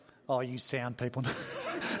Oh, you sound people.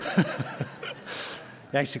 You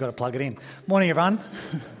actually got to plug it in. Morning, everyone.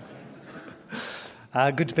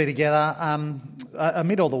 Good to be together.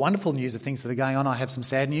 Amid all the wonderful news of things that are going on, I have some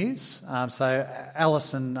sad news. So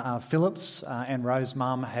Alison Phillips and Rose's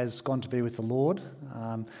mum has gone to be with the Lord,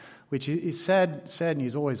 which is sad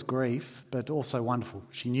news, always grief, but also wonderful.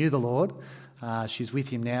 She knew the Lord. She's with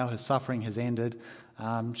him now. Her suffering has ended.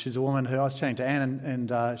 She's a woman who, I was chatting to Anne,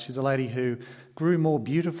 and she's a lady who grew more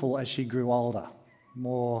beautiful as she grew older,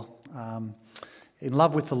 more in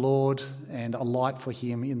love with the Lord and a light for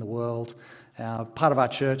him in the world. Part of our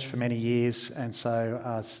church for many years, and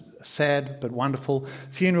so sad but wonderful.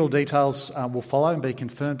 Funeral details will follow and be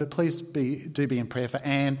confirmed, but please do be in prayer for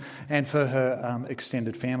Anne and for her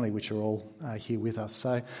extended family, which are all here with us.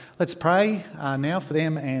 So let's pray now for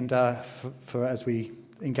them and for as we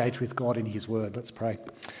engage with God in his word. Let's pray.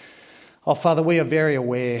 Oh, Father, we are very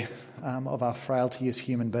aware of our frailty as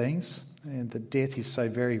human beings, and that death is so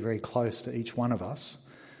very, very close to each one of us.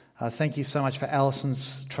 Thank you so much for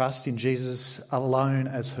Alison's trust in Jesus alone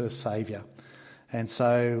as her saviour. And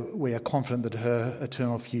so we are confident that her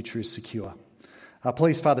eternal future is secure.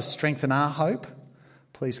 Please, Father, strengthen our hope.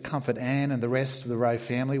 Please comfort Anne and the rest of the Rowe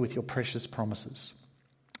family with your precious promises.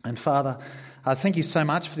 And Father, thank you so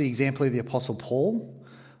much for the example of the Apostle Paul.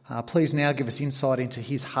 Please now give us insight into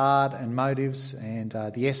his heart and motives and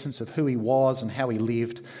the essence of who he was and how he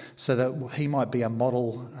lived, so that he might be a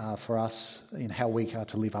model for us in how we are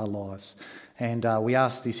to live our lives. And we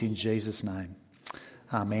ask this in Jesus' name.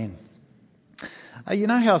 Amen. You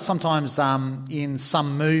know how sometimes in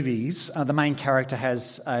some movies the main character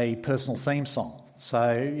has a personal theme song? So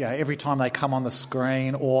every time they come on the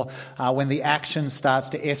screen or when the action starts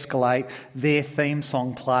to escalate, their theme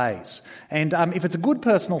song plays. And if it's a good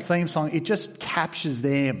personal theme song, it just captures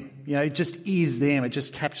them. It just is them. It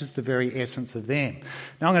just captures the very essence of them.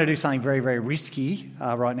 Now I'm going to do something very, very risky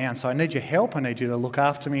right now, and so I need your help. I need you to look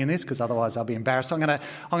after me in this, because otherwise I'll be embarrassed. I'm going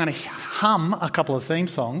to hum a couple of theme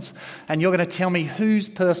songs, and you're going to tell me whose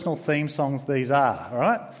personal theme songs these are. All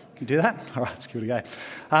right? Can you do that? All right, let's give it a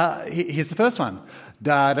go. Here's the first one.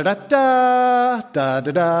 Da da da da da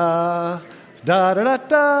da da da da da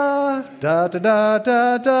da da da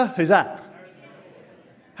da da. Who's that?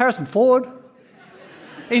 Harrison Ford.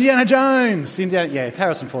 Indiana Jones.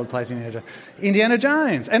 Harrison Ford plays Indiana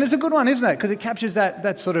Jones. And it's a good one, isn't it? Because it captures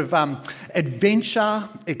that sort of adventure,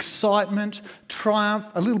 excitement, triumph,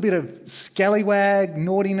 a little bit of scallywag,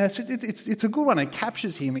 naughtiness. It's a good one. It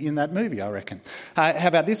captures him in that movie, I reckon. How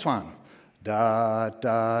about this one? Da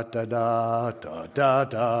da da da da da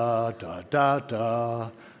da da da da.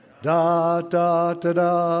 Da da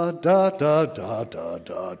da da da da da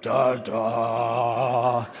da da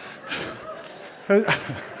da.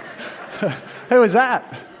 Who is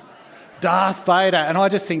that? Darth Vader. And I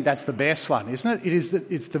just think that's the best one, isn't it?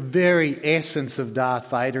 It's the very essence of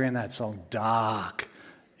Darth Vader in that song. Dark,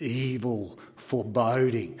 evil,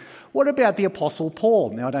 foreboding. What about the Apostle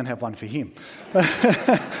Paul? Now, I don't have one for him.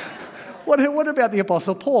 What about the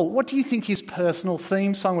Apostle Paul? What do you think his personal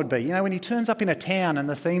theme song would be? When he turns up in a town and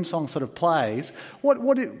the theme song sort of plays,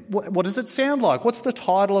 what does it sound like? What's the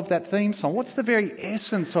title of that theme song? What's the very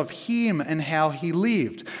essence of him and how he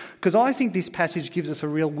lived? Because I think this passage gives us a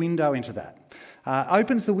real window into that.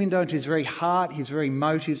 Opens the window into his very heart, his very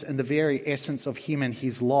motives, and the very essence of him and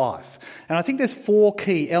his life. And I think there's four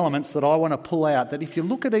key elements that I want to pull out, that if you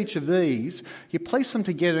look at each of these, you place them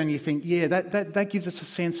together and you think, that gives us a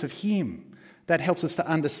sense of him. That helps us to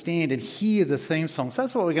understand and hear the theme song. So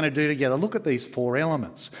that's what we're going to do together. Look at these four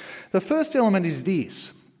elements. The first element is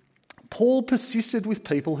this. Paul persisted with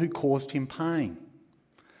people who caused him pain.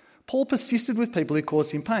 Paul persisted with people who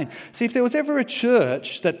caused him pain. See, if there was ever a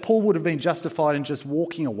church that Paul would have been justified in just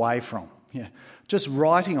walking away from, just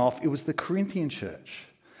writing off, it was the Corinthian church.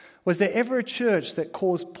 Was there ever a church that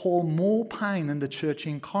caused Paul more pain than the church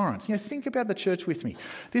in Corinth? Think about the church with me.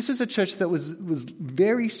 This was a church that was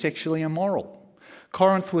very sexually immoral.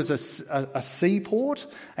 Corinth was a seaport,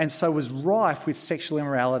 and so was rife with sexual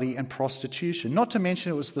immorality and prostitution. Not to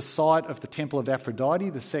mention it was the site of the temple of Aphrodite,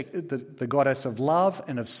 the goddess of love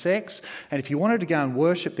and of sex. And if you wanted to go and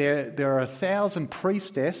worship there are 1,000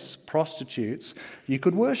 priestess prostitutes you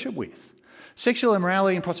could worship with. Sexual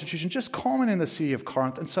immorality and prostitution just common in the city of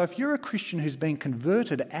Corinth. And so if you're a Christian who's been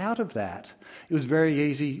converted out of that, it was very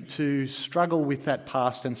easy to struggle with that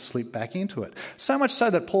past and slip back into it. So much so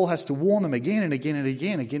that Paul has to warn them again and again and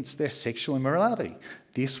again against their sexual immorality.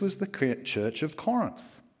 This was the church of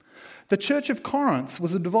Corinth. The church of Corinth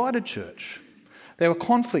was a divided church. There were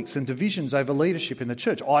conflicts and divisions over leadership in the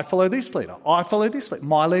church. I follow this leader. I follow this leader.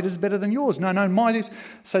 My leader's better than yours. No, my leader's...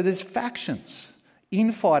 So there's factions.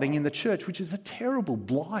 infighting in the church, which is a terrible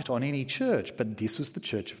blight on any church. But this was the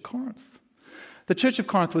church of Corinth. The church of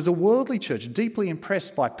Corinth was a worldly church, deeply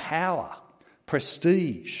impressed by power,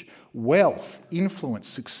 prestige, wealth, influence,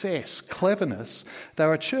 success, cleverness. They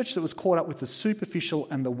were a church that was caught up with the superficial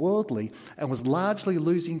and the worldly and was largely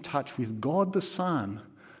losing touch with God the Son,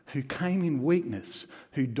 who came in weakness,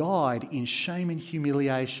 who died in shame and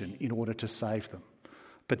humiliation in order to save them.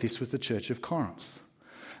 But this was the church of Corinth.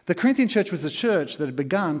 The Corinthian church was a church that had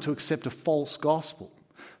begun to accept a false gospel.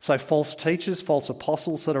 So false teachers, false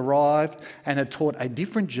apostles had arrived and had taught a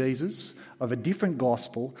different Jesus, of a different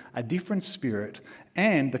gospel, a different spirit,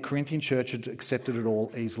 and the Corinthian church had accepted it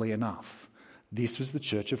all easily enough. This was the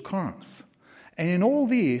church of Corinth. And in all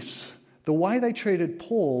this, the way they treated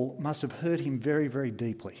Paul must have hurt him very, very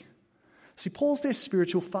deeply. See, Paul's their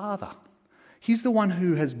spiritual father. He's the one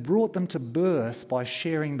who has brought them to birth by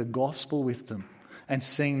sharing the gospel with them and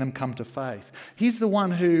seeing them come to faith. He's the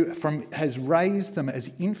one who has raised them as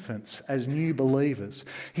infants, as new believers.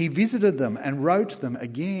 He visited them and wrote to them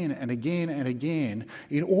again and again and again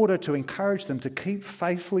in order to encourage them to keep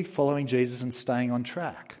faithfully following Jesus and staying on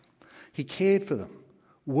track. He cared for them,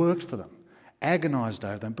 worked for them, agonised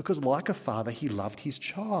over them, because like a father, he loved his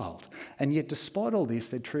child. And yet despite all this,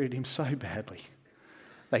 they treated him so badly.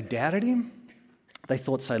 They doubted him. They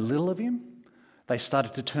thought so little of him. They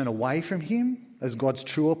started to turn away from him as God's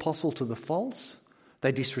true apostle to the false.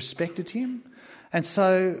 They disrespected him. And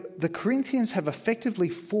so the Corinthians have effectively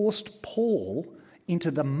forced Paul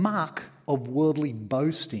into the muck of worldly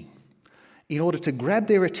boasting in order to grab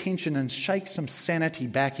their attention and shake some sanity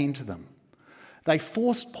back into them. They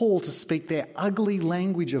forced Paul to speak their ugly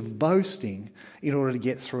language of boasting in order to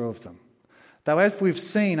get through of them. Though as we've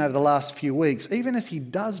seen over the last few weeks, even as he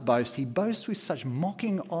boasts with such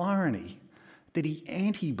mocking irony that he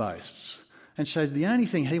anti-boasts and shows the only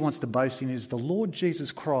thing he wants to boast in is the Lord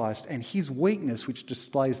Jesus Christ and his weakness, which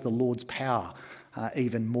displays the Lord's power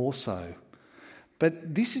even more so.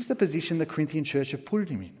 But this is the position the Corinthian church have put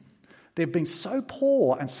him in. They've been so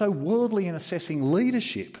poor and so worldly in assessing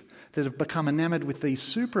leadership that have become enamoured with these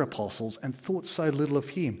super apostles and thought so little of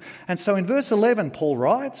him. And so in verse 11, Paul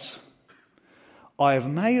writes, "I have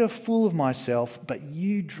made a fool of myself, but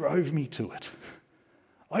you drove me to it.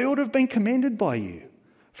 I ought to have been commended by you,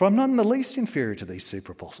 for I'm not in the least inferior to these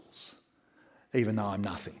super apostles, even though I'm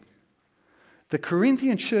nothing." The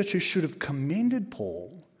Corinthian church, who should have commended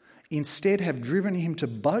Paul, instead have driven him to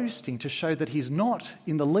boasting to show that he's not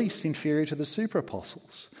in the least inferior to the super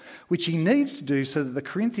apostles, which he needs to do so that the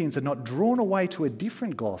Corinthians are not drawn away to a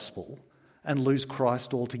different gospel and lose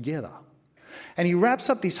Christ altogether. And he wraps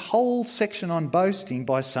up this whole section on boasting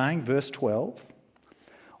by saying, verse 12,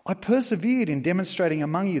 "I persevered in demonstrating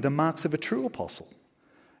among you the marks of a true apostle,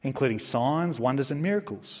 including signs, wonders and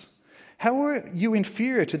miracles. How were you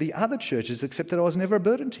inferior to the other churches except that I was never a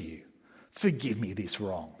burden to you? Forgive me this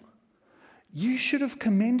wrong. You should have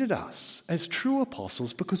commended us as true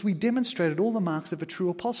apostles because we demonstrated all the marks of a true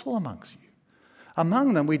apostle amongst you.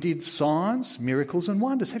 Among them we did signs, miracles and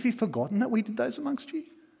wonders. Have you forgotten that we did those amongst you?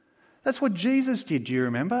 That's what Jesus did, do you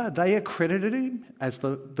remember? They accredited him as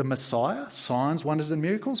the Messiah, signs, wonders and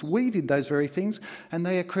miracles. We did those very things and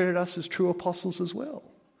they accredited us as true apostles as well.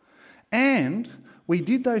 And we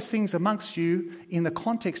did those things amongst you in the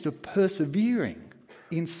context of persevering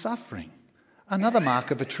in suffering. Another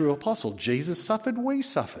mark of a true apostle. Jesus suffered, we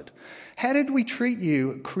suffered. How did we treat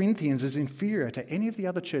you, Corinthians, as inferior to any of the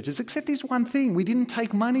other churches? Except this one thing, we didn't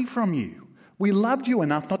take money from you. We loved you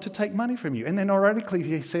enough not to take money from you. And then ironically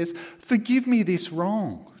he says, forgive me this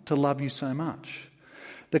wrong to love you so much.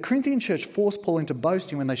 The Corinthian church forced Paul into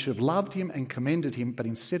boasting when they should have loved him and commended him, but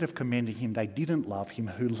instead of commending him, they didn't love him,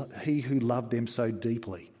 he who loved them so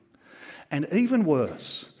deeply. And even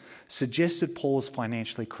worse, suggested Paul was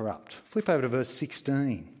financially corrupt. Flip over to verse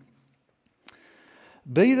 16.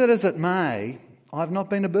 "Be that as it may, I have not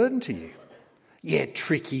been a burden to you. Yet,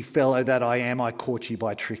 tricky fellow that I am, I caught you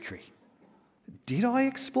by trickery. Did I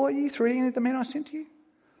exploit you through any of the men I sent to you?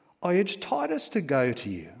 I urged Titus to go to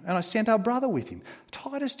you, and I sent our brother with him.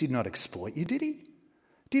 Titus did not exploit you, did he?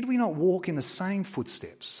 Did we not walk in the same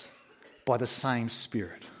footsteps by the same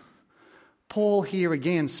Spirit?" Paul here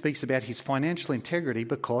again speaks about his financial integrity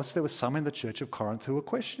because there were some in the church of Corinth who were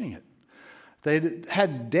questioning it. They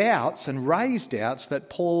had doubts and raised doubts that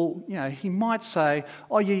Paul, he might say,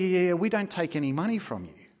 "Oh, yeah, we don't take any money from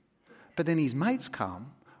you." But then his mates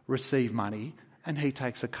come, receive money, and he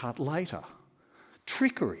takes a cut later.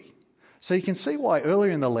 Trickery. So you can see why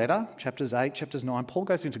earlier in the letter, chapters 8, chapters 9, Paul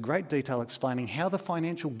goes into great detail explaining how the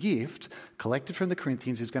financial gift collected from the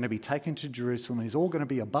Corinthians is going to be taken to Jerusalem and is all going to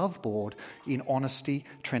be above board in honesty,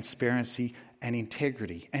 transparency and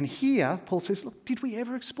integrity. And here, Paul says, look, did we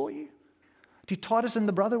ever exploit you? Did Titus and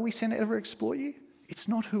the brother we sent ever exploit you? It's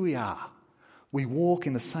not who we are. We walk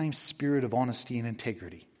in the same spirit of honesty and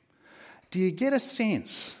integrity. Do you get a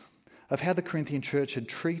sense of how the Corinthian church had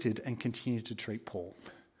treated and continued to treat Paul?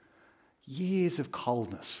 Years of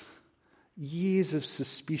coldness, years of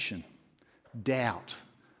suspicion, doubt,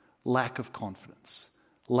 lack of confidence,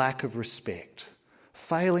 lack of respect,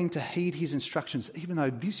 failing to heed his instructions, even though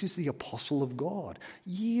this is the apostle of God.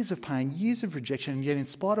 Years of pain, years of rejection, and yet in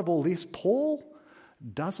spite of all this, Paul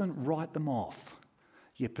doesn't write them off,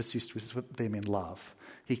 yet persists with them in love.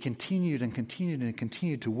 He continued and continued and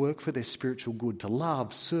continued to work for their spiritual good, to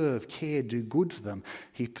love, serve, care, do good to them.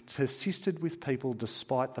 He persisted with people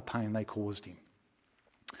despite the pain they caused him.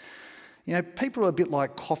 You know, people are a bit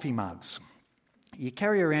like coffee mugs. You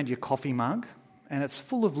carry around your coffee mug and it's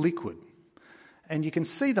full of liquid. And you can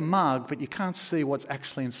see the mug, but you can't see what's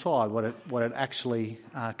actually inside, what it actually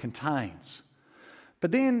contains.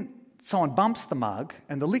 But then someone bumps the mug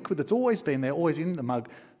and the liquid that's always been there, always in the mug,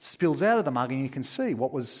 spills out of the mug and you can see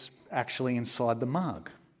what was actually inside the mug.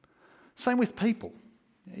 Same with people.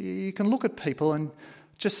 You can look at people and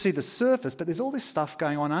just see the surface, but there's all this stuff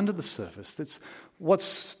going on under the surface. That's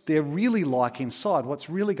what's they're really like inside, what's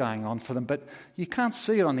really going on for them, but you can't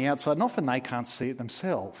see it on the outside, and often they can't see it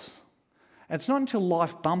themselves. And it's not until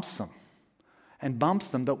life bumps them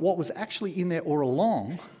that what was actually in there all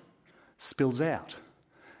along spills out.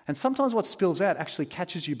 And sometimes what spills out actually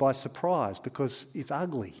catches you by surprise because it's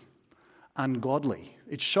ugly, ungodly.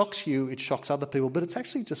 It shocks you, it shocks other people, but it's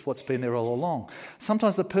actually just what's been there all along.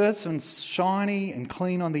 Sometimes the person's shiny and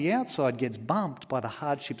clean on the outside gets bumped by the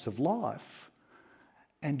hardships of life,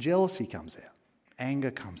 and jealousy comes out,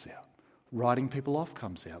 anger comes out, writing people off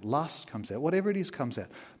comes out, lust comes out, whatever it is comes out.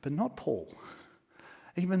 But not Paul.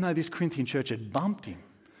 Even though this Corinthian church had bumped him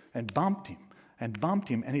and bumped him and bumped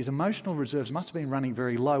him, and his emotional reserves must have been running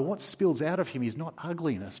very low, what spills out of him is not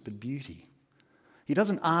ugliness but beauty. He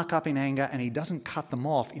doesn't arc up in anger and he doesn't cut them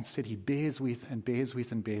off. Instead, he bears with and bears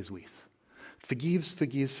with and bears with.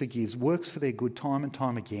 Forgives, works for their good time and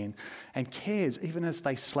time again, and cares even as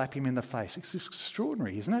they slap him in the face. It's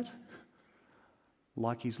extraordinary, isn't it?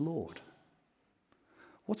 Like his Lord.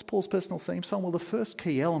 What's Paul's personal theme song? Well, the first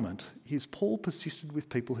key element is Paul persisted with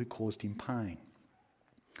people who caused him pain.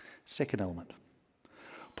 Second element,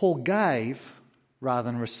 Paul gave rather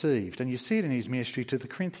than received. And you see it in his ministry to the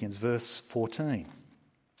Corinthians, verse 14.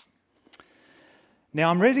 Now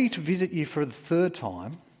I'm ready to visit you for the third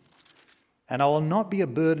time, and I will not be a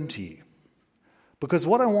burden to you, because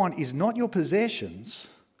what I want is not your possessions,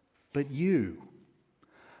 but you.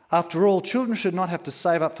 After all, children should not have to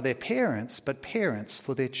save up for their parents, but parents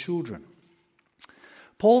for their children.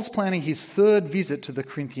 Paul's planning his third visit to the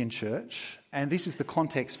Corinthian church, and this is the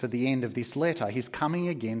context for the end of this letter. He's coming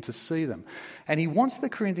again to see them. And he wants the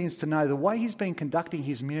Corinthians to know the way he's been conducting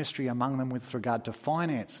his ministry among them with regard to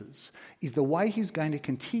finances is the way he's going to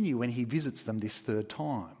continue when he visits them this third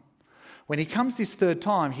time. When he comes this third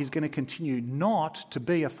time, he's going to continue not to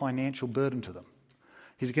be a financial burden to them.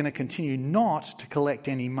 He's going to continue not to collect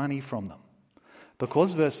any money from them.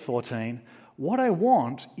 Because, verse 14, what I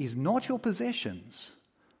want is not your possessions,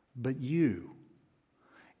 but you.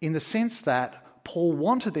 In the sense that Paul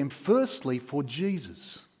wanted them firstly for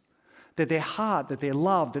Jesus. That their heart, that their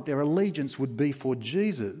love, that their allegiance would be for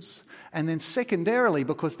Jesus. And then secondarily,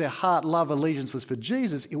 because their heart, love, allegiance was for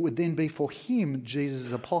Jesus, it would then be for him,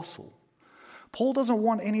 Jesus' apostle. Paul doesn't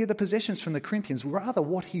want any of the possessions from the Corinthians. Rather,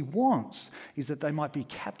 what he wants is that they might be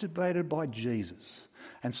captivated by Jesus.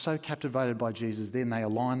 And so captivated by Jesus, then they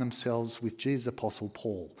align themselves with Jesus' apostle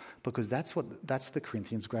Paul, because that's the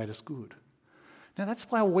Corinthians' greatest good. Now, that's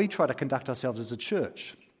why we try to conduct ourselves as a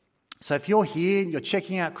church. So if you're here, you're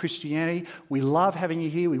checking out Christianity, we love having you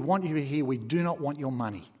here, we want you here, we do not want your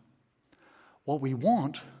money. What we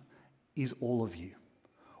want is all of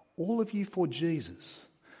you for Jesus.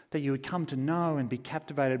 That you would come to know and be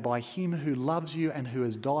captivated by him who loves you and who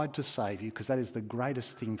has died to save you, because that is the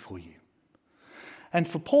greatest thing for you. And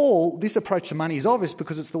for Paul, this approach to money is obvious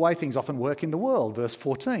because it's the way things often work in the world. Verse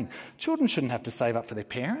 14, children shouldn't have to save up for their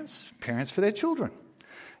parents, parents for their children.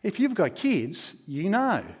 If you've got kids, you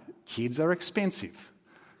know kids are expensive.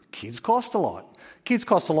 Kids cost a lot. Kids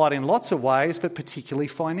cost a lot in lots of ways, but particularly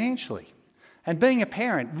financially. And being a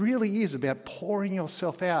parent really is about pouring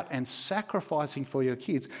yourself out and sacrificing for your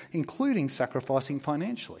kids, including sacrificing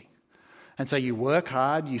financially. And so you work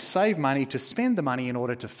hard, you save money to spend the money in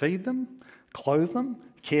order to feed them, clothe them,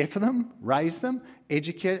 care for them, raise them,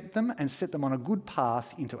 educate them, and set them on a good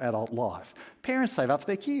path into adult life. Parents save up for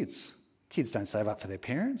their kids. Kids don't save up for their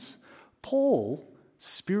parents. Paul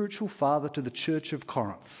spiritual father to the church of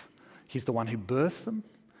Corinth. He's the one who birthed them.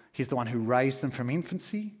 He's the one who raised them from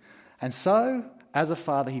infancy. And so, as a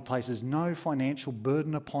father, he places no financial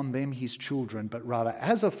burden upon them, his children, but rather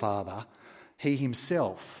as a father, he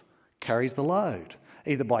himself carries the load,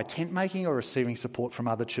 either by tent making or receiving support from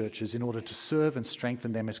other churches in order to serve and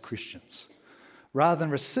strengthen them as Christians. Rather than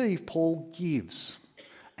receive, Paul gives,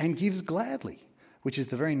 and gives gladly, which is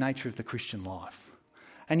the very nature of the Christian life.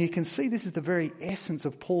 And you can see this is the very essence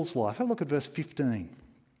of Paul's life. Have a look at verse 15.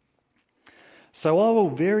 So I will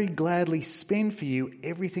very gladly spend for you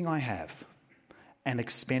everything I have and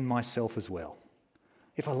expend myself as well.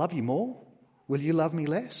 If I love you more, will you love me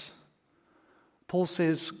less? Paul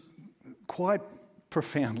says quite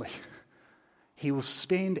profoundly, he will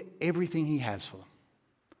spend everything he has for them.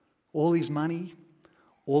 All his money,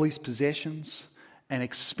 all his possessions, and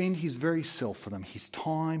expend his very self for them, his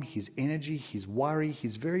time, his energy, his worry,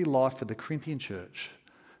 his very life for the Corinthian church,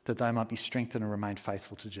 that they might be strengthened and remain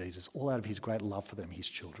faithful to Jesus, all out of his great love for them, his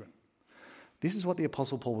children. This is what the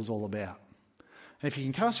Apostle Paul was all about. And if you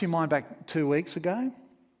can cast your mind back 2 weeks ago,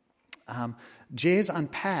 Jez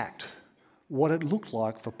unpacked what it looked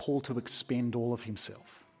like for Paul to expend all of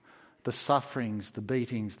himself. The sufferings, the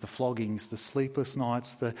beatings, the floggings, the sleepless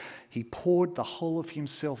nights, he poured the whole of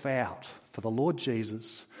himself out for the Lord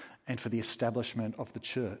Jesus and for the establishment of the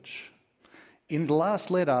church. In the last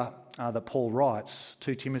letter that Paul writes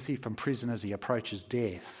to Timothy from prison as he approaches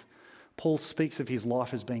death, Paul speaks of his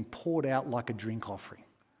life as being poured out like a drink offering.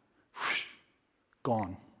 Whoosh,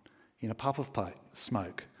 gone in a puff of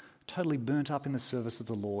smoke, totally burnt up in the service of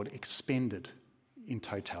the Lord, expended in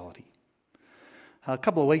totality. A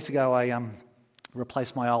couple of weeks ago, I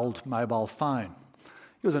replaced my old mobile phone.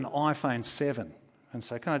 It was an iPhone 7. And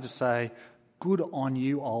so can I just say, good on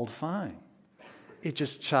you, old phone. It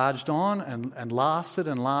just charged on and lasted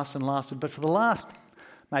and lasted and lasted. But for the last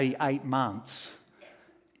maybe 8 months,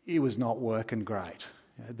 it was not working great.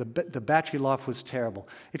 The battery life was terrible.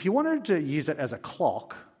 If you wanted to use it as a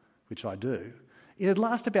clock, which I do, it'd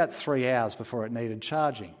last about 3 hours before it needed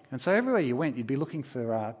charging. And so everywhere you went, you'd be looking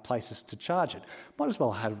for places to charge it. Might as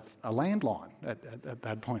well have a landline at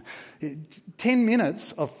that point. 10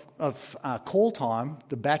 minutes of call time,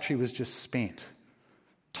 the battery was just spent.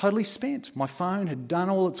 Totally spent. My phone had done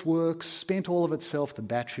all its work, spent all of itself. The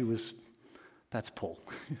battery was, that's Paul.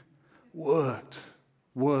 worked.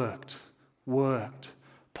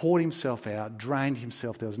 Poured himself out, drained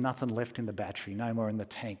himself. There was nothing left in the battery, no more in the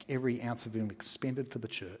tank. Every ounce of him expended for the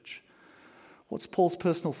church. What's Paul's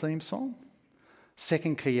personal theme song?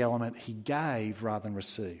 Second key element, he gave rather than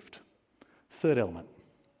received. Third element,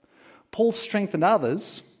 Paul strengthened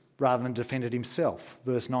others rather than defended himself.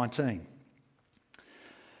 Verse 19.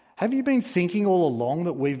 Have you been thinking all along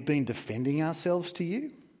that we've been defending ourselves to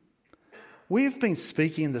you? We have been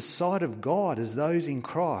speaking in the sight of God as those in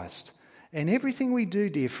Christ. And everything we do,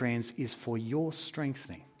 dear friends, is for your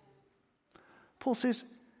strengthening. Paul says,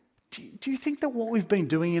 do you think that what we've been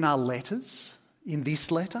doing in our letters, in this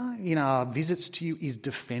letter, in our visits to you, is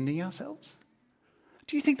defending ourselves?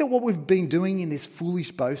 Do you think that what we've been doing in this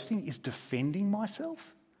foolish boasting is defending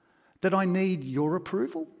myself? That I need your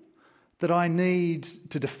approval? That I need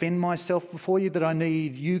to defend myself before you? That I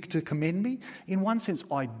need you to commend me? In one sense,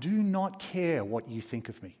 I do not care what you think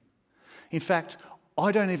of me. In fact,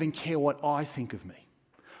 I don't even care what I think of me.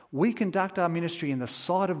 We conduct our ministry in the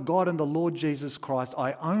sight of God and the Lord Jesus Christ.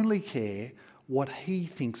 I only care what he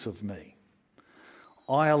thinks of me.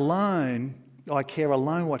 I care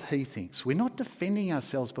alone what he thinks. We're not defending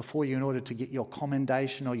ourselves before you in order to get your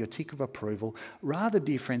commendation or your tick of approval. Rather,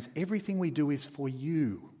 dear friends, everything we do is for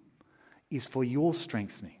you, is for your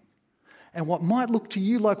strengthening. And what might look to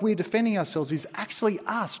you like we're defending ourselves is actually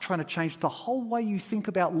us trying to change the whole way you think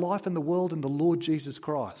about life and the world and the Lord Jesus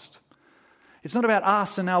Christ. It's not about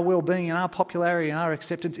us and our well-being and our popularity and our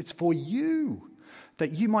acceptance. It's for you,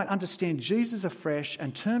 that you might understand Jesus afresh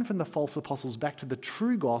and turn from the false apostles back to the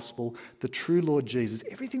true gospel, the true Lord Jesus.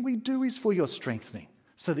 Everything we do is for your strengthening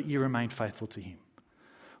so that you remain faithful to him.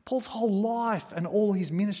 Paul's whole life and all his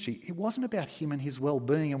ministry, it wasn't about him and his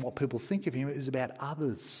well-being and what people think of him. It was about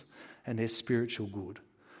others and their spiritual good.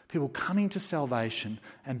 People coming to salvation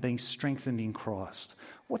and being strengthened in Christ.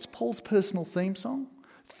 What's Paul's personal theme song?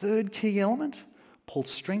 Third key element, Paul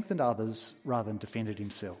strengthened others rather than defended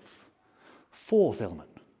himself. Fourth element,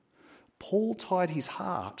 Paul tied his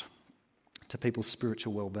heart to people's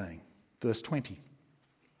spiritual well-being. Verse 20.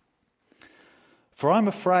 For I'm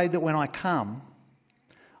afraid that when I come,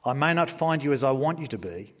 I may not find you as I want you to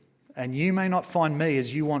be, and you may not find me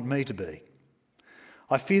as you want me to be.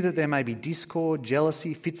 I fear that there may be discord,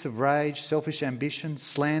 jealousy, fits of rage, selfish ambition,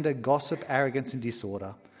 slander, gossip, arrogance and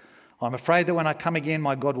disorder. I'm afraid that when I come again,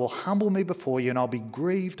 my God will humble me before you, and I'll be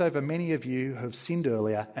grieved over many of you who have sinned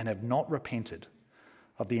earlier and have not repented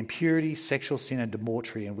of the impurity, sexual sin and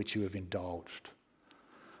debauchery in which you have indulged.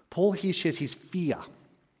 Paul here shares his fear,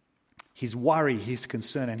 his worry, his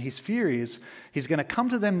concern, and his fear is he's going to come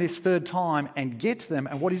to them this third time and get to them,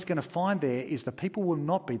 and what he's going to find there is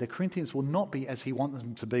the Corinthians will not be as he wants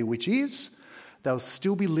them to be, which is they'll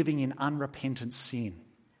still be living in unrepentant sin.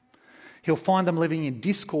 He'll find them living in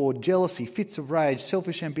discord, jealousy, fits of rage,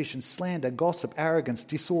 selfish ambition, slander, gossip, arrogance,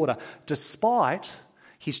 disorder, despite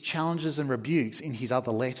his challenges and rebukes in his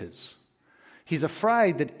other letters. He's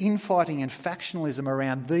afraid that infighting and factionalism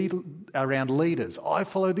around leaders, I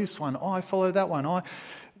follow this one, I follow that one,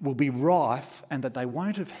 will be rife, and that they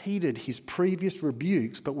won't have heeded his previous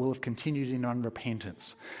rebukes but will have continued in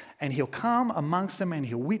unrepentance. And he'll come amongst them and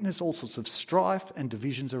he'll witness all sorts of strife and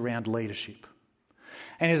divisions around leadership.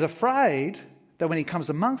 And he's afraid that when he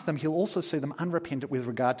comes amongst them, he'll also see them unrepentant with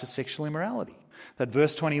regard to sexual immorality. That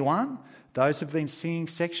verse 21, those who have been sinning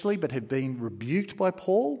sexually but have been rebuked by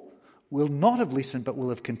Paul will not have listened but will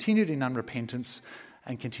have continued in unrepentance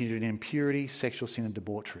and continued in impurity, sexual sin and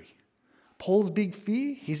debauchery. Paul's big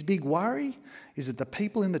fear, his big worry, is that the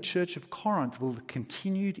people in the church of Corinth will have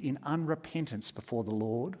continued in unrepentance before the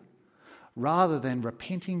Lord, rather than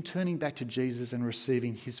repenting, turning back to Jesus and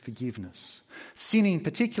receiving his forgiveness. Sinning,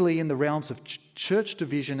 particularly in the realms of church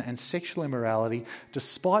division and sexual immorality,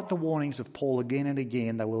 despite the warnings of Paul again and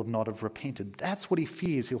again, they will not have repented. That's what he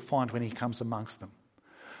fears he'll find when he comes amongst them.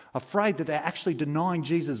 Afraid that they're actually denying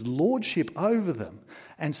Jesus' lordship over them.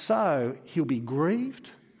 And so he'll be grieved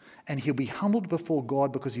and he'll be humbled before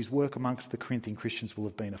God because his work amongst the Corinthian Christians will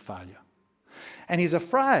have been a failure. And he's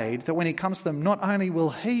afraid that when he comes to them, not only will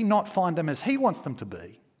he not find them as he wants them to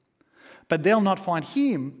be, but they'll not find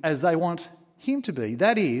him as they want him to be.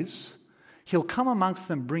 That is, he'll come amongst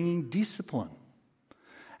them bringing discipline.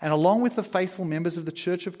 And along with the faithful members of the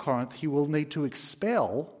church of Corinth, he will need to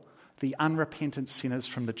expel the unrepentant sinners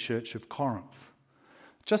from the church of Corinth,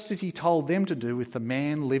 just as he told them to do with the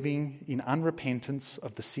man living in unrepentance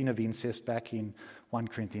of the sin of incest back in 1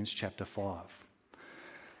 Corinthians chapter 5.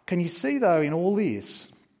 Can you see, though, in all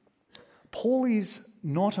this, Paul is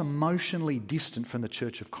not emotionally distant from the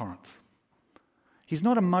church of Corinth. He's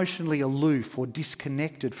not emotionally aloof or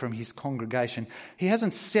disconnected from his congregation. He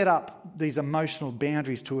hasn't set up these emotional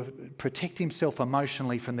boundaries to protect himself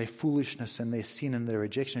emotionally from their foolishness and their sin and their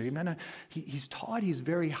rejection of him. No, he's tied his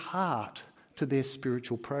very heart to their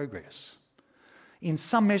spiritual progress. In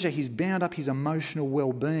some measure, he's bound up his emotional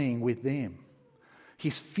well-being with them.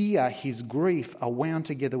 His fear, his grief are wound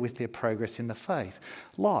together with their progress in the faith,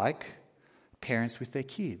 like parents with their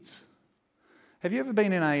kids. Have you ever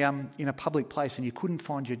been in a public place and you couldn't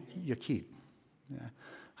find your kid?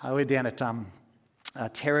 Yeah. We're down at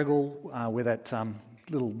Terrigal where that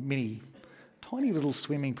little tiny little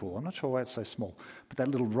swimming pool. I'm not sure why it's so small, but that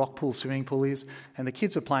little rock pool swimming pool is. And the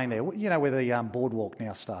kids were playing there. You know where the boardwalk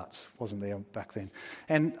now starts. Wasn't there back then.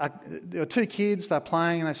 And there were two kids. They're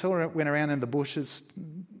playing, and they sort of went around in the bushes,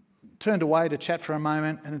 turned away to chat for a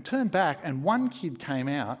moment, and then turned back. And one kid came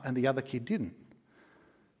out, and the other kid didn't.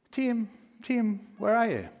 Tim, where are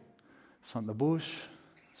you? It's not in the bush.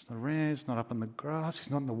 It's not around. He's not up in the grass. He's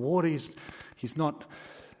not in the water. He's not.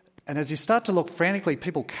 And as you start to look frantically,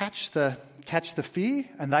 people catch the fear,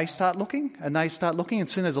 and they start looking, and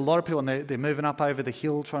soon there's a lot of people, and they're moving up over the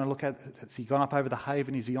hill trying to look at, has he gone up over the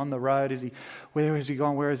haven? Is he on the road? Where has he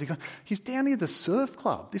gone? He's down near the surf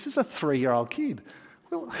club. This is a 3-year-old kid.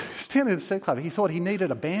 Well, he's down near the surf club. He thought he needed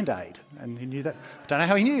a Band-Aid, and he knew that. I don't know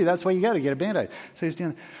how he knew. That's where you go to get a Band-Aid. So he's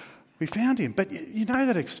down. We found him. But you know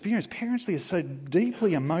that experience. Parents are so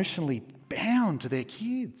deeply emotionally bound to their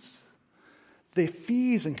kids. Their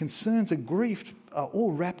fears and concerns and grief are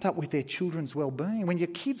all wrapped up with their children's well-being. When your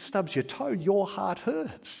kid stubs your toe, your heart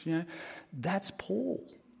hurts. You know, that's Paul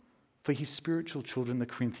for his spiritual children, the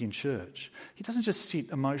Corinthian church. He doesn't just sit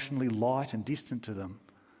emotionally light and distant to them,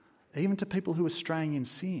 even to people who are straying in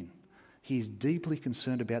sin. He is deeply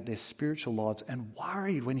concerned about their spiritual lives and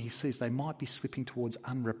worried when he sees they might be slipping towards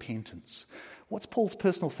unrepentance. What's Paul's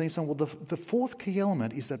personal theme song? Well, the fourth key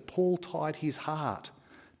element is that Paul tied his heart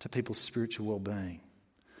to people's spiritual well-being.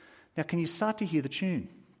 Now, can you start to hear the tune?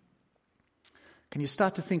 Can you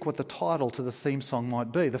start to think what the title to the theme song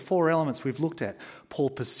might be? The 4 elements we've looked at.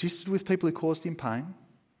 Paul persisted with people who caused him pain,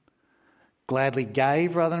 gladly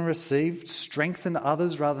gave rather than received, strengthened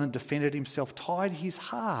others rather than defended himself, tied his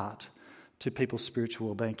heart to people's spiritual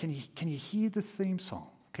well-being. Can you hear the theme song?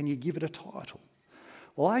 Can you give it a title?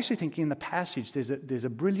 Well, I actually think in the passage there's a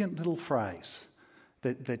brilliant little phrase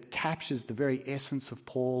that captures the very essence of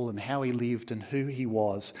Paul and how he lived and who he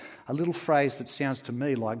was. A little phrase that sounds to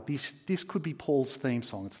me like this could be Paul's theme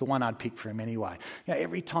song. It's the one I'd pick for him anyway.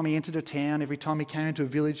 Every time he entered a town, every time he came into a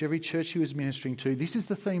village, every church he was ministering to, this is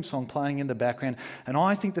the theme song playing in the background. And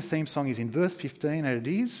I think the theme song is in verse 15, and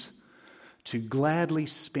it is, to gladly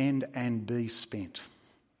spend and be spent.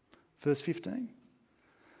 Verse 15.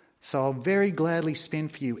 So I'll very gladly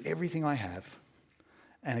spend for you everything I have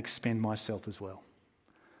and expend myself as well.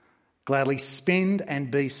 Gladly spend and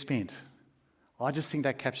be spent. I just think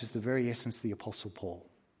that captures the very essence of the Apostle Paul.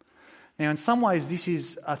 Now, in some ways, this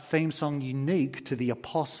is a theme song unique to the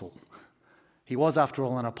apostle. He was, after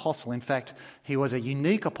all, an apostle. In fact, he was a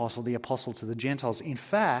unique apostle, the apostle to the Gentiles. In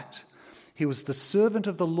fact, he was the servant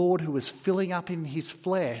of the Lord who was filling up in his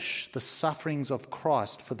flesh the sufferings of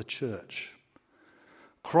Christ for the church.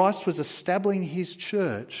 Christ was establishing his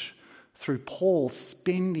church through Paul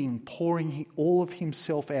pouring all of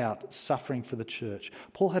himself out, suffering for the church.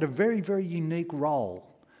 Paul had a very, very unique role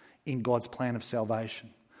in God's plan of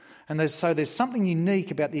salvation. And there's something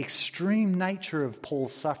unique about the extreme nature of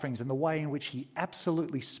Paul's sufferings and the way in which he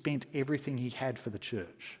absolutely spent everything he had for the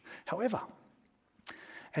church. However,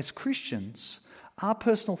 as Christians, our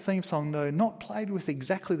personal theme song, though not played with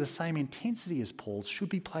exactly the same intensity as Paul's, should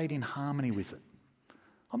be played in harmony with it.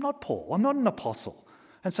 I'm not Paul. I'm not an apostle.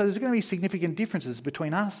 And so there's going to be significant differences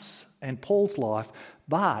between us and Paul's life,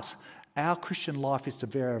 but our Christian life is to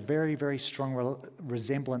bear a very, very strong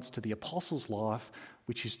resemblance to the apostle's life,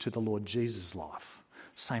 which is to the Lord Jesus' life.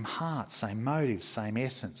 Same heart, same motives, same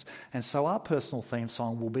essence. And so our personal theme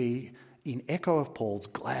song will be in echo of Paul's,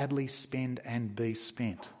 gladly spend and be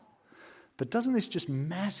spent. But doesn't this just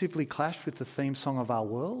massively clash with the theme song of our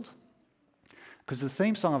world? Because the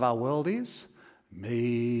theme song of our world is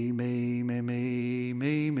me, me, me, me,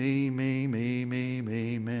 me, me, me, me, me,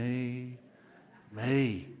 me, me,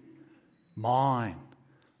 me, mine,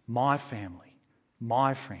 my family,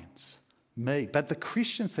 my friends, me. But the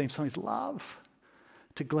Christian theme song is love,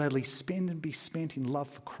 to gladly spend and be spent in love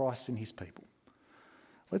for Christ and his people.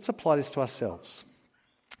 Let's apply this to ourselves.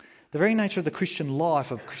 The very nature of the Christian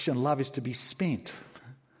life, of Christian love, is to be spent,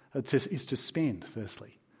 is to spend,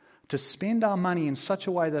 firstly. To spend our money in such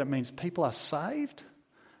a way that it means people are saved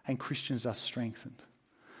and Christians are strengthened.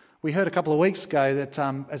 We heard a couple of weeks ago that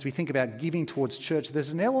as we think about giving towards church,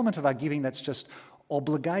 there's an element of our giving that's just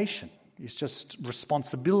obligation. It's just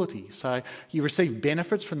responsibility. So you receive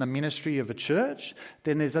benefits from the ministry of a church,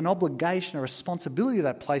 then there's an obligation, a responsibility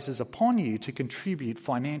that places upon you to contribute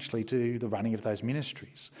financially to the running of those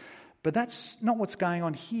ministries. But that's not what's going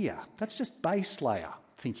on here. That's just base layer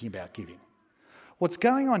thinking about giving. What's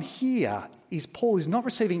going on here is Paul is not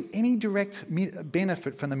receiving any direct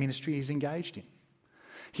benefit from the ministry he's engaged in.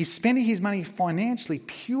 He's spending his money financially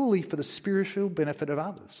purely for the spiritual benefit of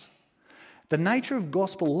others. The nature of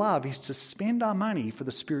gospel love is to spend our money for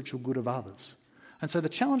the spiritual good of others. And so the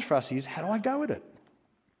challenge for us is, how do I go at it?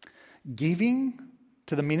 Giving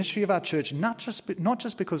to the ministry of our church, not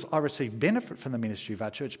just because I receive benefit from the ministry of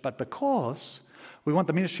our church, but because we want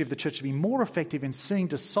the ministry of the church to be more effective in seeing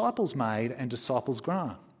disciples made and disciples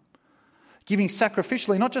grown. Giving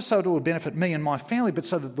sacrificially, not just so it will benefit me and my family, but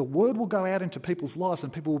so that the word will go out into people's lives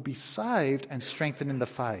and people will be saved and strengthened in the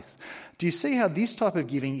faith. Do you see how this type of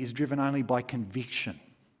giving is driven only by conviction?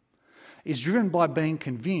 It's driven by being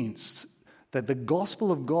convinced that the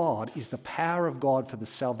gospel of God is the power of God for the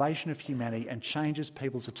salvation of humanity and changes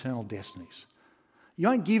people's eternal destinies. You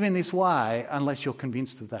won't give in this way unless you're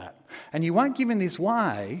convinced of that. And you won't give in this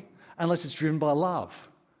way unless it's driven by love.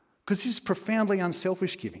 Because this is profoundly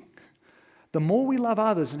unselfish giving. The more we love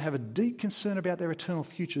others and have a deep concern about their eternal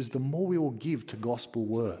futures, the more we will give to gospel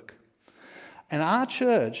work. And our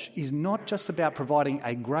church is not just about providing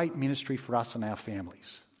a great ministry for us and our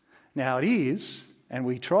families. Now it is, and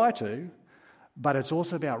we try to, but it's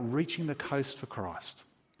also about reaching the coast for Christ.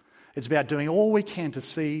 It's about doing all we can to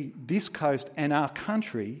see this coast and our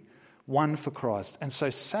country won for Christ. And so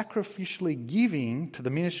sacrificially giving to the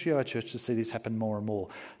ministry of our church to see this happen more and more.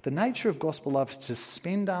 The nature of gospel love is to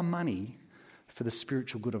spend our money for the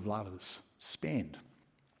spiritual good of others. Spend.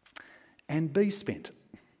 And be spent.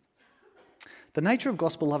 The nature of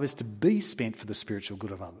gospel love is to be spent for the spiritual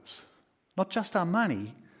good of others. Not just our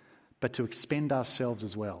money, but to expend ourselves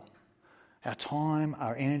as well. Our time,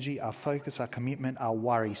 our energy, our focus, our commitment, our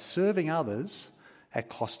worry, serving others at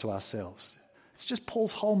cost to ourselves. It's just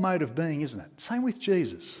Paul's whole mode of being, isn't it? Same with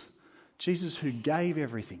Jesus. Jesus who gave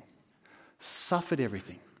everything, suffered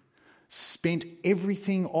everything, spent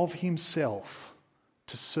everything of himself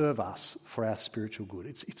to serve us for our spiritual good.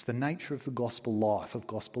 It's the nature of the gospel life, of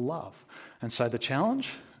gospel love. And so the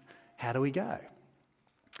challenge, how do we go?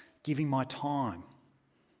 Giving my time,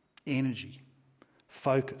 energy,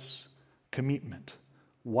 focus, commitment,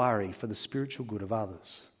 worry for the spiritual good of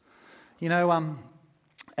others. You know,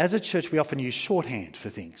 as a church, we often use shorthand for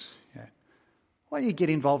things. You know, why don't you get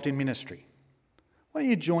involved in ministry? Why don't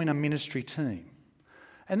you join a ministry team?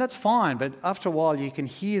 And that's fine, but after a while you can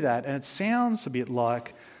hear that and it sounds a bit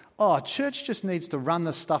like, oh, church just needs to run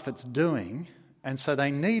the stuff it's doing, and so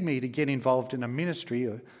they need me to get involved in a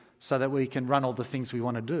ministry so that we can run all the things we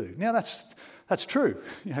want to do. Now that's true.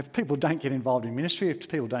 You know, if people don't get involved in ministry, if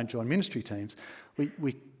people don't join ministry teams,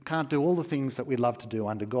 we can't do all the things that we'd love to do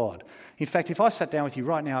under God. In fact, if I sat down with you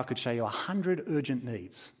right now, I could show you 100 urgent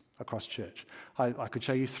needs across church. I could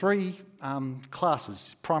show you 3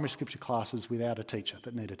 classes, primary scripture classes without a teacher,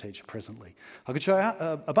 that need a teacher presently. I could show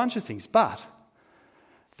you a bunch of things, but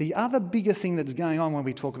the other bigger thing that's going on when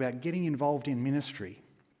we talk about getting involved in ministry,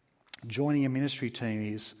 joining a ministry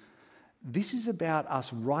team, is this is about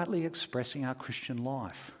us rightly expressing our Christian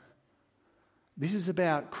life. This is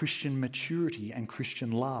about Christian maturity and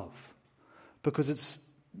Christian love, because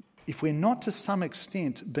if we're not to some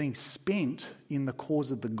extent being spent in the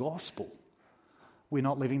cause of the gospel, we're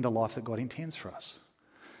not living the life that God intends for us.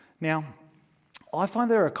 Now, I find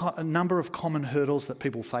there are a number of common hurdles that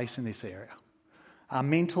people face in this area.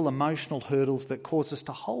 Mental, emotional hurdles that cause us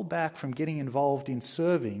to hold back from getting involved in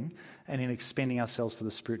serving and in expending ourselves for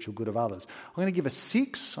the spiritual good of others. I'm going to give us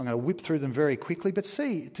 6. I'm going to whip through them very quickly, but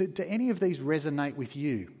see, do any of these resonate with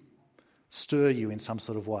you, stir you in some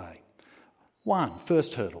sort of way? 1,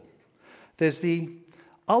 first hurdle. There's the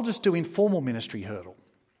I'll just do informal ministry hurdle.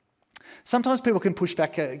 Sometimes people can push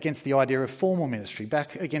back against the idea of formal ministry,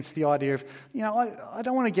 back against the idea of, I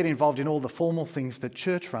don't want to get involved in all the formal things that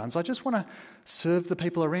church runs. I just want to serve the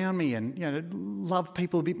people around me and, love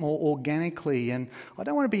people a bit more organically. And I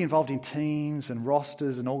don't want to be involved in teams and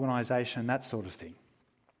rosters and organisation, that sort of thing.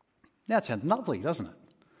 Now, it sounds lovely, doesn't it?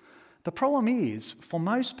 The problem is, for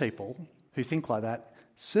most people who think like that,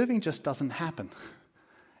 serving just doesn't happen.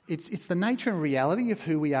 It's the nature and reality of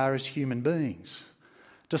who we are as human beings.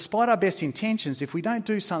 Despite our best intentions, if we don't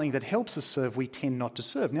do something that helps us serve, we tend not to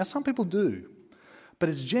serve. Now, some people do, but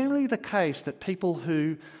it's generally the case that people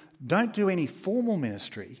who don't do any formal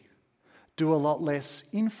ministry do a lot less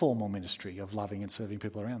informal ministry of loving and serving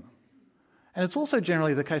people around them. And it's also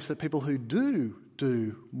generally the case that people who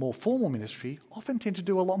do more formal ministry often tend to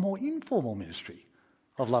do a lot more informal ministry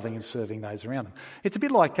of loving and serving those around them. It's a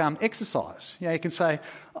bit like exercise. You can say,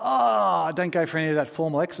 I don't go for any of that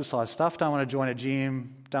formal exercise stuff, don't want to join a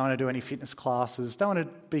gym, don't want to do any fitness classes, don't want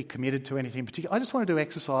to be committed to anything particular. I just want to do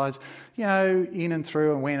exercise, in and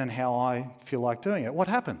through and when and how I feel like doing it. What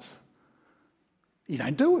happens? You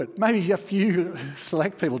don't do it. Maybe a few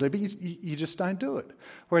select people do, but you just don't do it.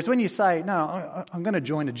 Whereas when you say, no, I'm going to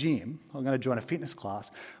join a gym, I'm going to join a fitness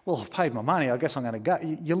class, well, I've paid my money, I guess I'm going to go.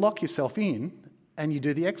 You lock yourself in and you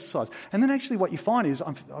do the exercise. And then actually what you find is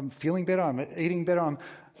I'm feeling better, I'm eating better,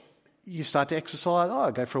 you start to exercise,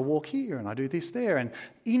 I go for a walk here and I do this there. And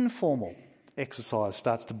informal exercise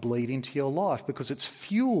starts to bleed into your life because it's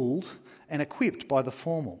fueled and equipped by the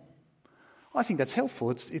formal. I think that's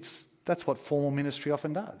helpful. That's what formal ministry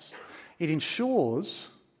often does. It ensures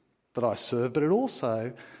that I serve, but it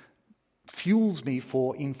also fuels me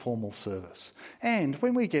for informal service. And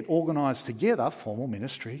when we get organised together, formal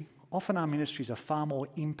ministry, often our ministries are far more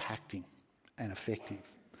impacting and effective.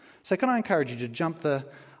 So can I encourage you to jump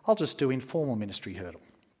I'll just do informal ministry hurdle.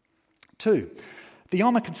 2, the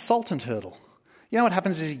I'm a consultant hurdle. You know what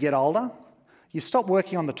happens as you get older? You stop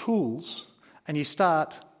working on the tools and you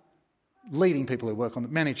start leading people who work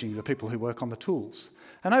managing the people who work on the tools.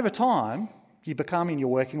 And over time, you become in your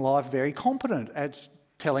working life very competent at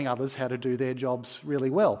telling others how to do their jobs really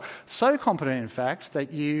well. So competent, in fact,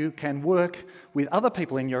 that you can work with other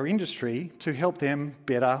people in your industry to help them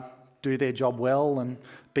better do their job well and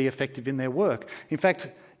be effective in their work. In fact,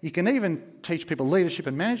 you can even teach people leadership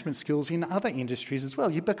and management skills in other industries as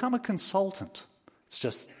well. You become a consultant. It's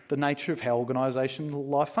just the nature of how organisational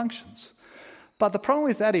life functions. But the problem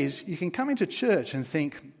with that is you can come into church and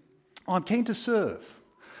think, I'm keen to serve.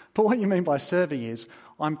 But what you mean by serving is,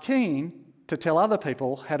 I'm keen to tell other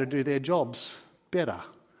people how to do their jobs better.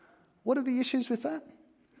 What are the issues with that?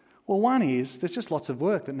 Well, one is there's just lots of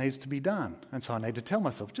work that needs to be done. And so I need to tell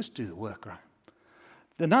myself, just do the work, right?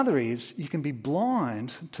 Another is you can be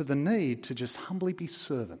blind to the need to just humbly be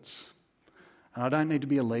servants. And I don't need to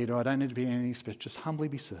be a leader, I don't need to be anything special, just humbly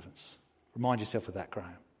be servants. Remind yourself of that,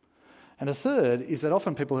 Graham. And a third is that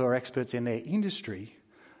often people who are experts in their industry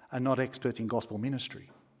are not experts in gospel ministry.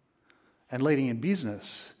 And leading in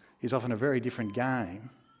business is often a very different game,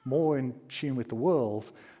 more in tune with the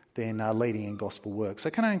world than leading in gospel work. So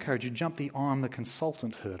can I encourage you, jump the I'm the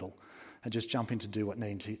consultant hurdle and just jump in to do what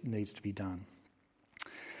needs to be done.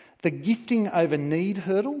 The gifting over need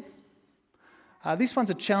hurdle. This one's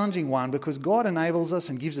a challenging one because God enables us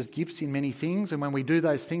and gives us gifts in many things, and when we do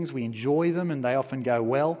those things, we enjoy them and they often go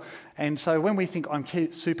well. And so when we think I'm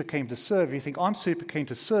super keen to serve, you think I'm super keen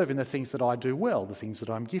to serve in the things that I do well, the things that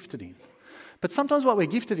I'm gifted in. But sometimes what we're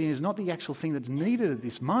gifted in is not the actual thing that's needed at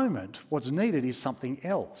this moment. What's needed is something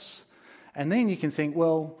else. And then you can think,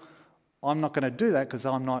 well, I'm not going to do that because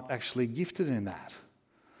I'm not actually gifted in that.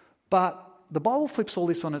 But the Bible flips all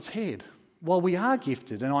this on its head. While we are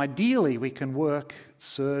gifted, and ideally we can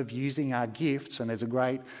serve using our gifts, and there's a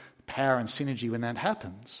great power and synergy when that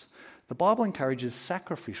happens, the Bible encourages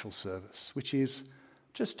sacrificial service, which is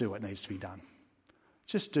just do what needs to be done.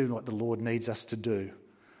 Just do what the Lord needs us to do.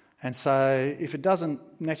 And so if it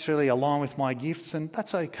doesn't naturally align with my gifts, then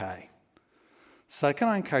that's okay. So can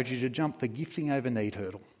I encourage you to jump the gifting over need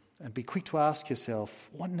hurdle and be quick to ask yourself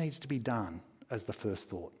what needs to be done as the first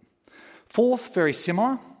thought. Fourth, very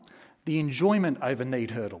similar, the enjoyment over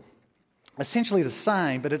need hurdle. Essentially the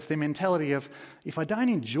same, but it's the mentality of if I don't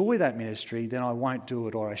enjoy that ministry, then I won't do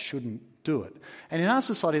it or I shouldn't do it. And in our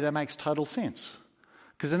society, that makes total sense.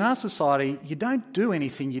 Because in our society, you don't do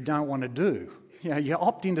anything you don't want to do. You know, you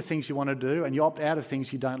opt into things you want to do and you opt out of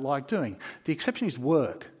things you don't like doing. The exception is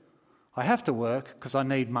work. I have to work because I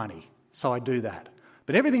need money, so I do that.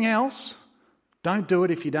 But everything else, don't do it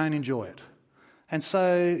if you don't enjoy it. And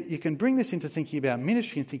so you can bring this into thinking about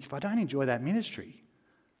ministry and think, if I don't enjoy that ministry,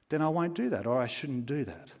 then I won't do that or I shouldn't do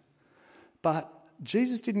that. But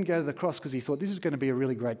Jesus didn't go to the cross because he thought this is going to be a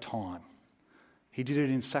really great time. He did it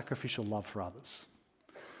in sacrificial love for others.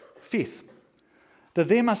 Fifth, that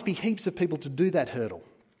there must be heaps of people to do that hurdle.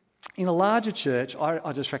 In a larger church,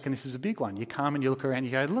 I just reckon this is a big one. You come and you look around and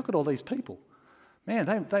you go, look at all these people.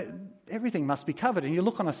 Man, everything must be covered. And you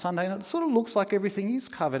look on a Sunday and it sort of looks like everything is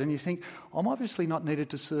covered. And you think, I'm obviously not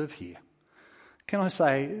needed to serve here. Can I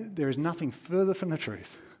say, there is nothing further from the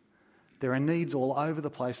truth. There are needs all over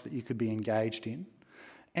the place that you could be engaged in.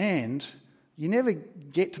 And you never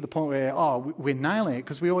get to the point where, we're nailing it,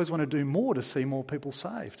 because we always want to do more to see more people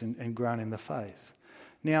saved and grown in the faith.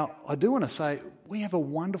 Now, I do want to say, we have a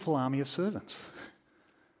wonderful army of servants.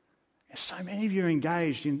 So many of you are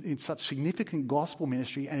engaged in such significant gospel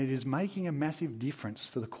ministry, and it is making a massive difference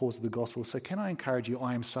for the cause of the gospel. So can I encourage you?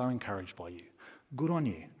 I am so encouraged by you. Good on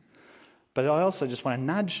you. But I also just want to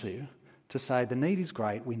nudge you to say the need is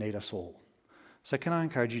great, we need us all. So can I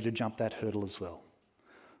encourage you to jump that hurdle as well?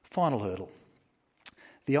 Final hurdle.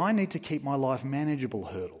 The I need to keep my life manageable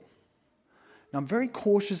hurdle. Now I'm very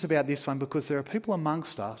cautious about this one because there are people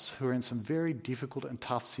amongst us who are in some very difficult and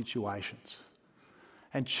tough situations.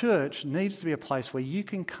 And church needs to be a place where you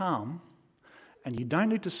can come and you don't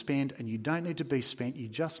need to spend and you don't need to be spent. You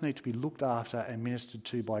just need to be looked after and ministered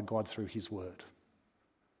to by God through his word.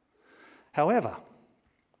 However,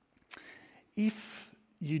 if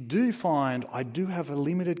you do find I do have a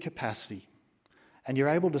limited capacity and you're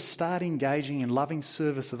able to start engaging in loving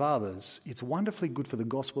service of others, it's wonderfully good for the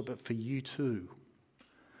gospel, but for you too.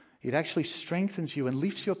 It actually strengthens you and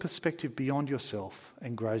lifts your perspective beyond yourself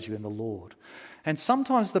and grows you in the Lord. And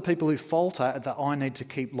sometimes the people who falter at the I need to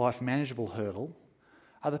keep life manageable hurdle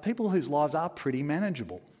are the people whose lives are pretty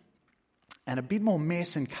manageable. And a bit more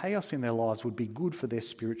mess and chaos in their lives would be good for their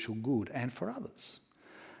spiritual good and for others.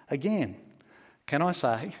 Again, can I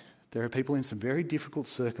say, there are people in some very difficult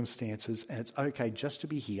circumstances and it's okay just to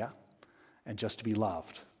be here and just to be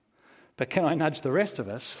loved. But can I nudge the rest of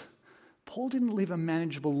us? Paul didn't live a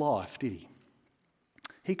manageable life, did he?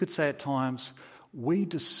 He could say at times, we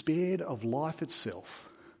despaired of life itself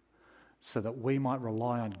so that we might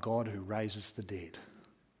rely on God who raises the dead.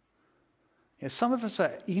 Yeah, some of us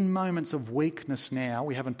are in moments of weakness now.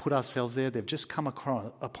 We haven't put ourselves there. They've just come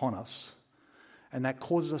upon us. And that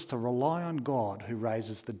causes us to rely on God who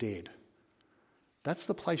raises the dead. That's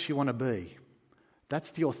the place you want to be.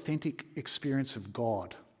 That's the authentic experience of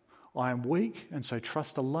God. I am weak, and so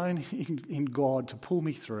trust alone in God to pull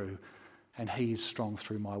me through, and he is strong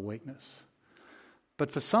through my weakness. But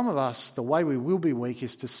for some of us, the way we will be weak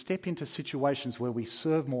is to step into situations where we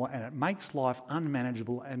serve more and it makes life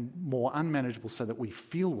unmanageable and more unmanageable so that we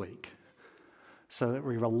feel weak, so that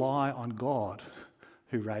we rely on God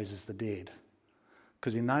who raises the dead.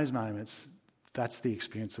 Because in those moments, that's the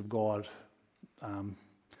experience of God,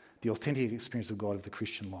 the authentic experience of God of the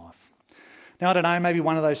Christian life. Now, I don't know, maybe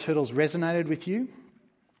one of those hurdles resonated with you,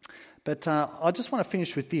 but I just want to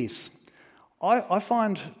finish with this. I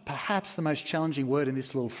find perhaps the most challenging word in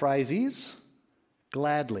this little phrase is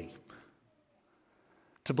gladly.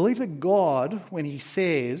 To believe that God, when he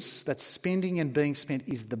says that spending and being spent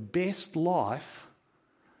is the best life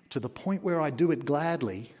to the point where I do it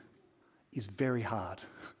gladly, is very hard.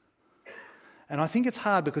 And I think it's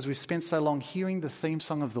hard because we've spent so long hearing the theme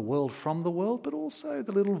song of the world from the world, but also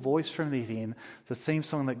the little voice from within, the theme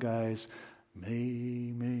song that goes,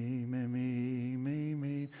 me, me, me, me, me,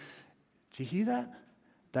 me. Do you hear that?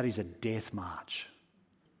 That is a death march.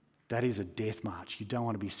 That is a death march. You don't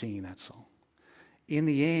want to be singing that song. In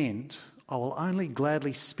the end, I will only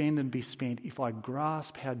gladly spend and be spent if I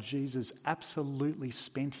grasp how Jesus absolutely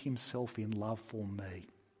spent himself in love for me.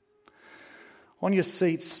 On your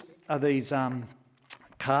seats are these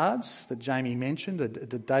cards that Jamie mentioned,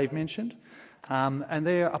 that Dave mentioned, and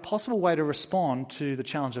they're a possible way to respond to the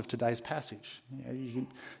challenge of today's passage. You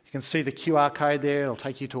can see the QR code there. It'll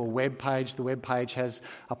take you to a web page. The web page has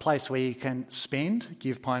a place where you can spend,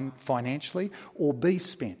 give financially, or be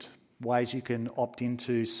spent. Ways you can opt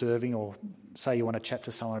into serving, or say you want to chat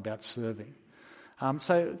to someone about serving.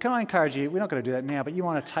 So can I encourage you, we're not going to do that now, but you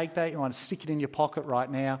want to take that, you want to stick it in your pocket right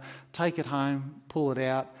now, take it home, pull it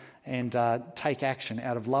out, and take action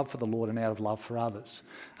out of love for the Lord and out of love for others.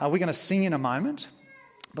 We're going to sing in a moment,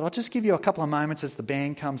 but I'll just give you a couple of moments as the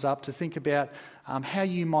band comes up to think about how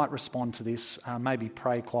you might respond to this, maybe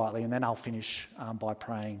pray quietly, and then I'll finish by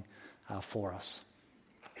praying for us.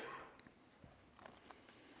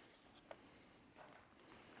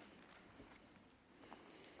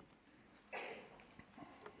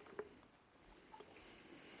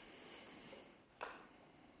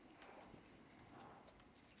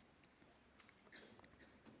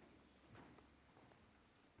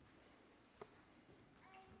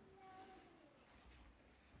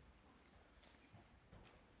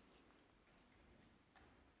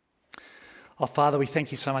 Oh, Father, we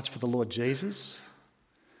thank you so much for the Lord Jesus,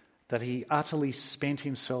 that he utterly spent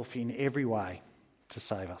himself in every way to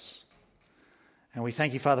save us. And we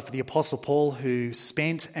thank you, Father, for the Apostle Paul, who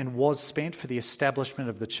spent and was spent for the establishment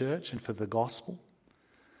of the church and for the gospel.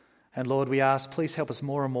 And Lord, we ask, please help us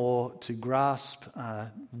more and more to grasp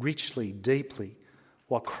richly, deeply,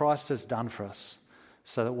 what Christ has done for us,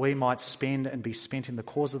 so that we might spend and be spent in the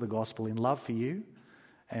cause of the gospel in love for you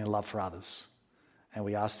and in love for others. And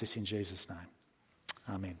we ask this in Jesus' name.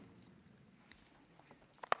 Amen.